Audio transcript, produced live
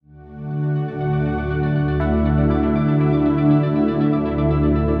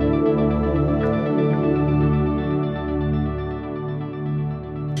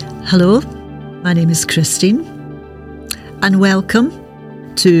Hello, my name is Christine, and welcome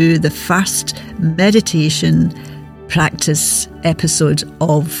to the first meditation practice episode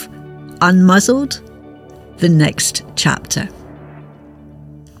of Unmuzzled, the next chapter.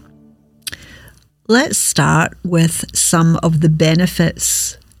 Let's start with some of the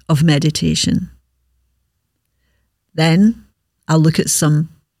benefits of meditation. Then I'll look at some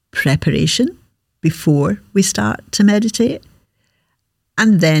preparation before we start to meditate,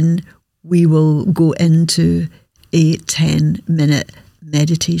 and then we will go into a 10-minute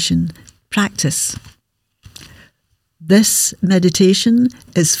meditation practice. This meditation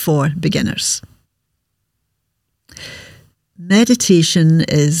is for beginners. Meditation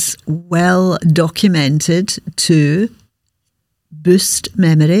is well documented to boost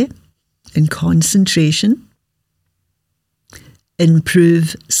memory and concentration,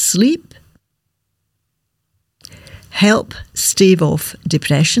 improve sleep, help stave off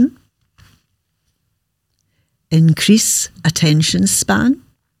depression, increase attention span,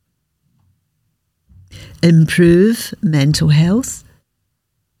 improve mental health,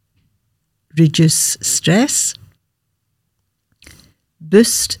 reduce stress,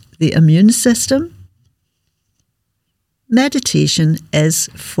 boost the immune system. Meditation is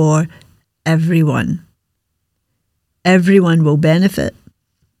for everyone. Everyone will benefit,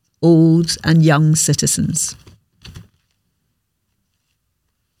 old and young citizens.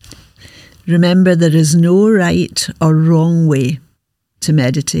 Remember, there is no right or wrong way to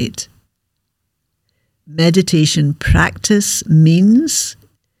meditate. Meditation practice means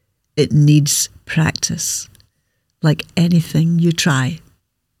it needs practice, like anything you try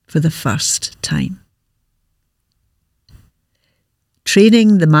for the first time.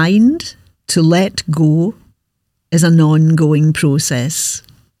 Training the mind to let go is an ongoing process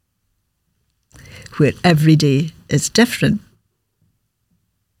where every day is different.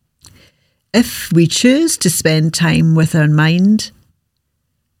 If we choose to spend time with our mind,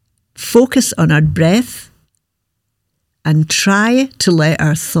 focus on our breath, and try to let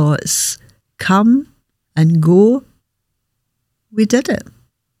our thoughts come and go, we did it.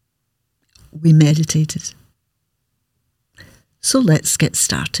 We meditated. So let's get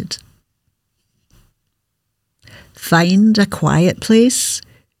started. Find a quiet place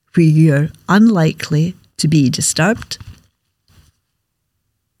where you're unlikely to be disturbed.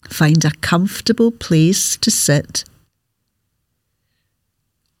 Find a comfortable place to sit.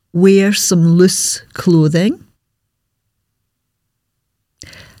 Wear some loose clothing.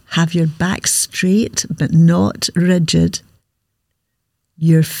 Have your back straight but not rigid.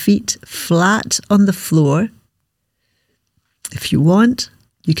 Your feet flat on the floor. If you want,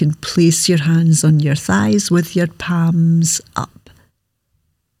 you can place your hands on your thighs with your palms up.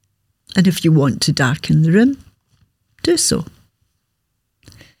 And if you want to darken the room, do so.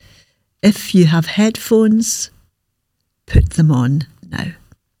 If you have headphones, put them on now.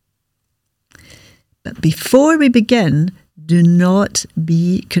 But before we begin, do not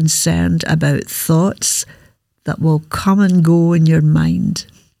be concerned about thoughts that will come and go in your mind.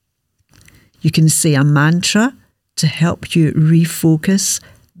 You can say a mantra to help you refocus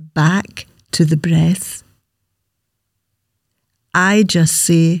back to the breath. I just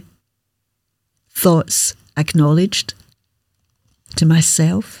say, thoughts acknowledged, to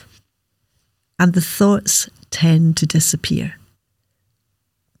myself, and the thoughts tend to disappear.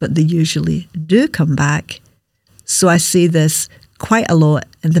 But they usually do come back, so I say this quite a lot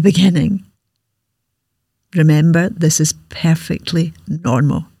in the beginning. Remember, this is perfectly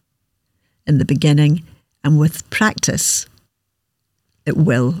normal in the beginning, and with practice, it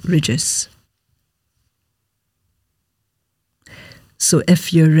will reduce. So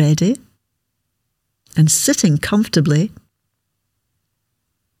if you're ready and sitting comfortably,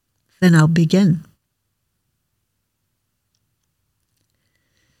 then I'll begin.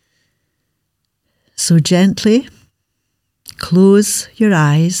 So gently close your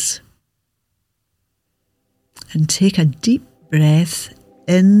eyes and take a deep breath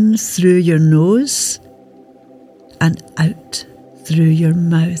in through your nose and out through your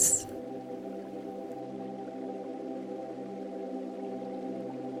mouth.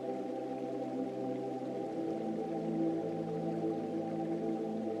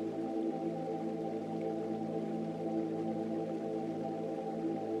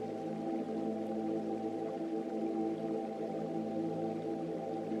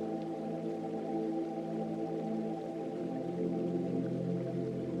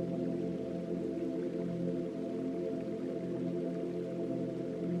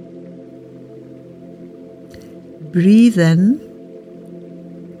 Breathe in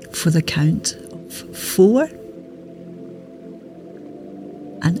for the count of 4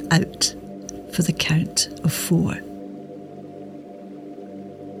 and out for the count of 4.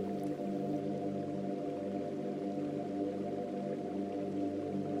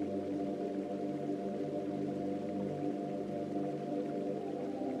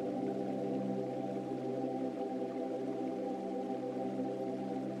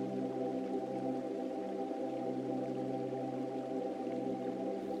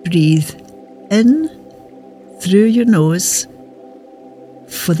 Breathe in through your nose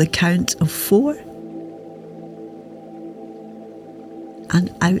for the count of 4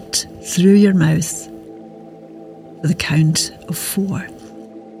 and out through your mouth for the count of 4.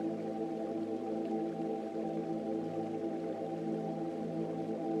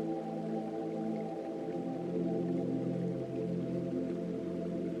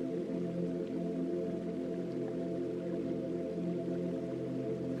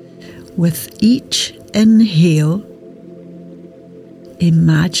 With each inhale,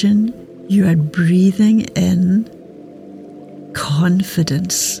 imagine you are breathing in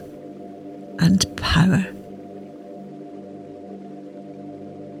confidence and power.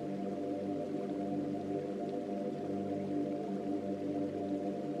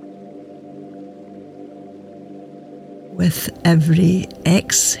 With every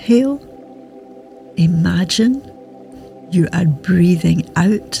exhale, imagine you are breathing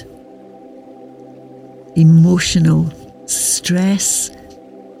out emotional stress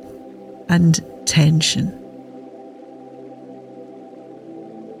and tension.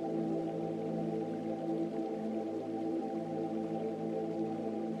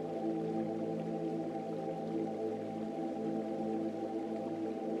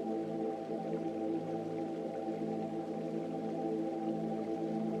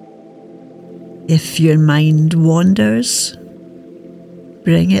 If your mind wanders,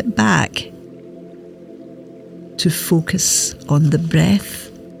 bring it back to focus on the breath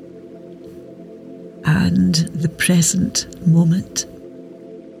and the present moment.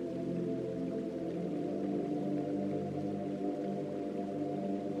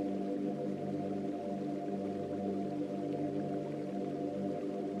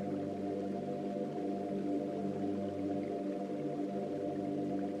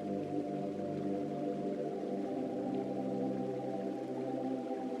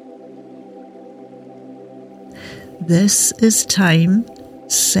 This is time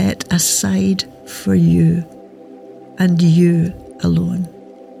set aside for you and you alone.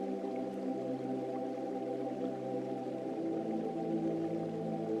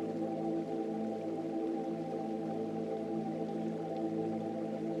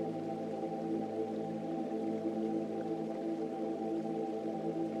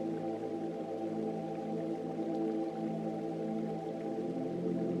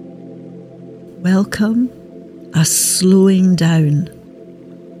 Welcome a slowing down.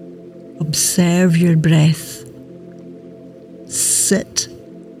 Observe your breath. Sit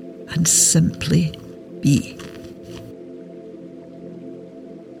and simply be.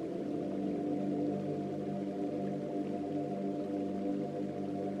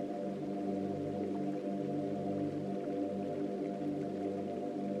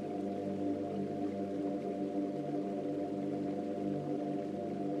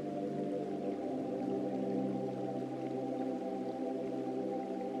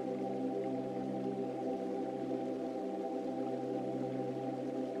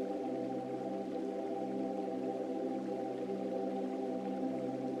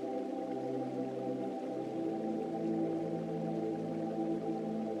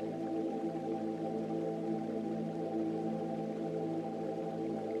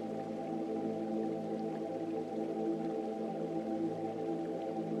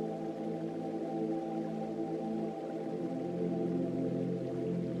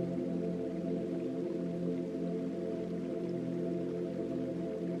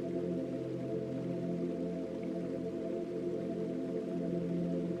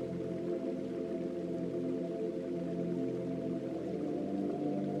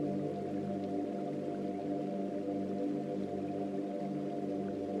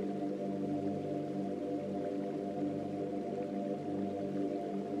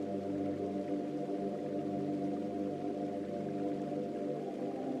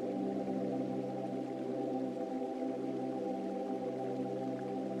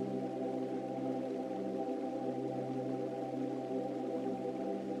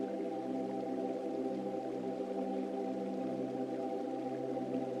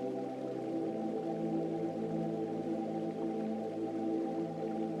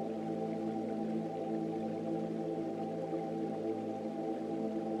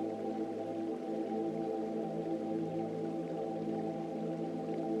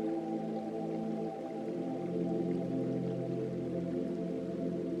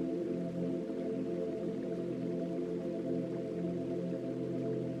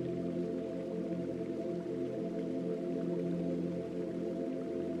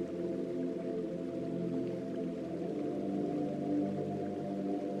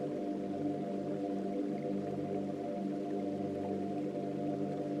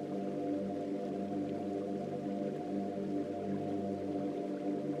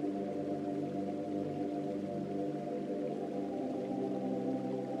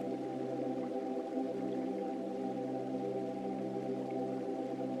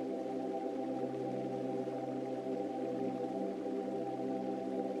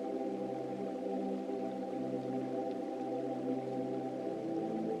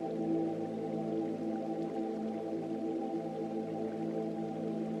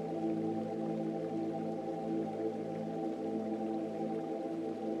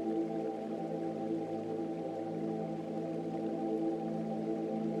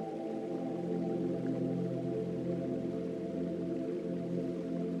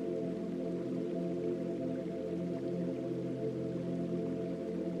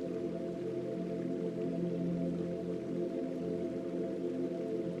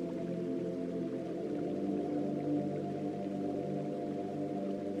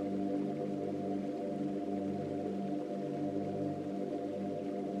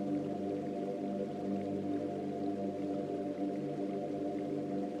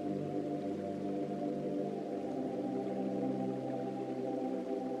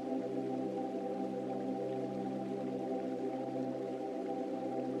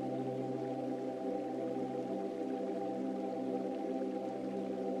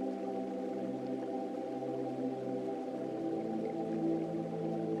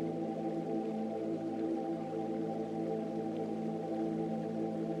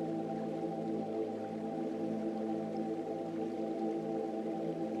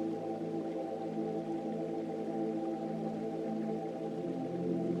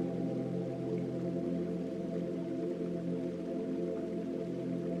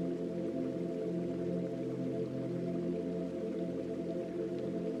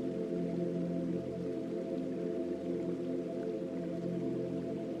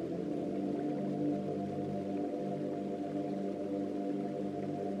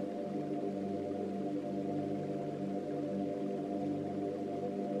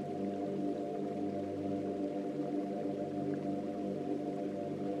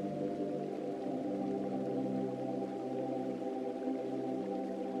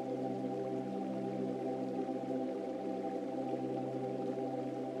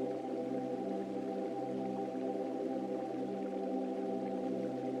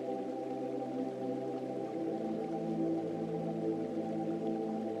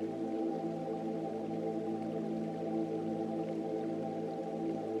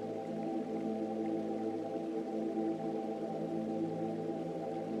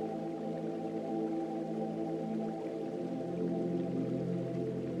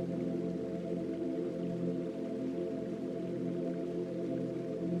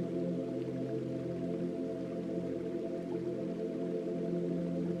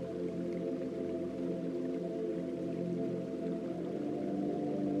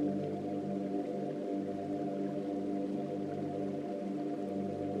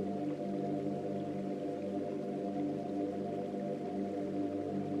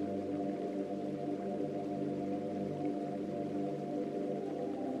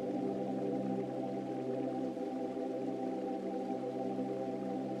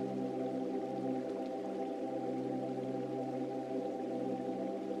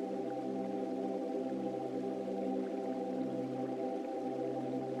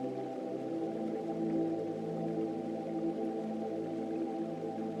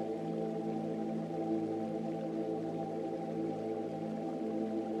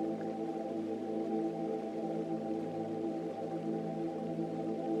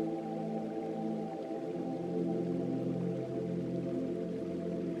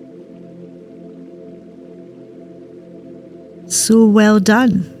 So well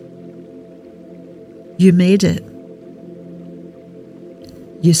done. You made it.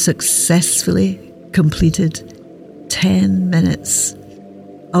 You successfully completed 10 minutes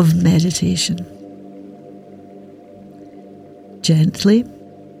of meditation. Gently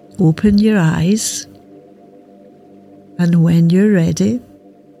open your eyes, and when you're ready,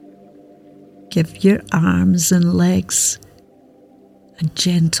 give your arms and legs a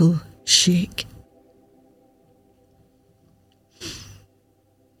gentle shake.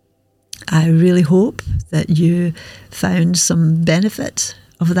 I really hope that you found some benefit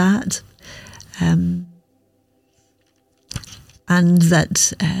of that, and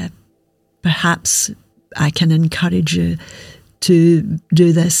that perhaps I can encourage you to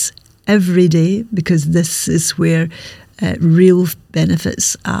do this every day, because this is where real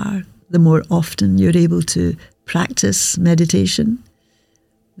benefits are. The more often you're able to practice meditation,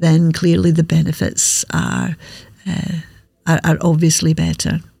 then clearly the benefits are obviously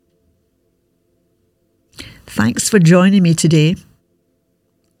better. Thanks for joining me today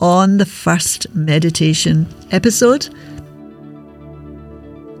on the first meditation episode,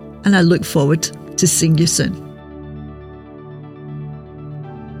 and I look forward to seeing you soon.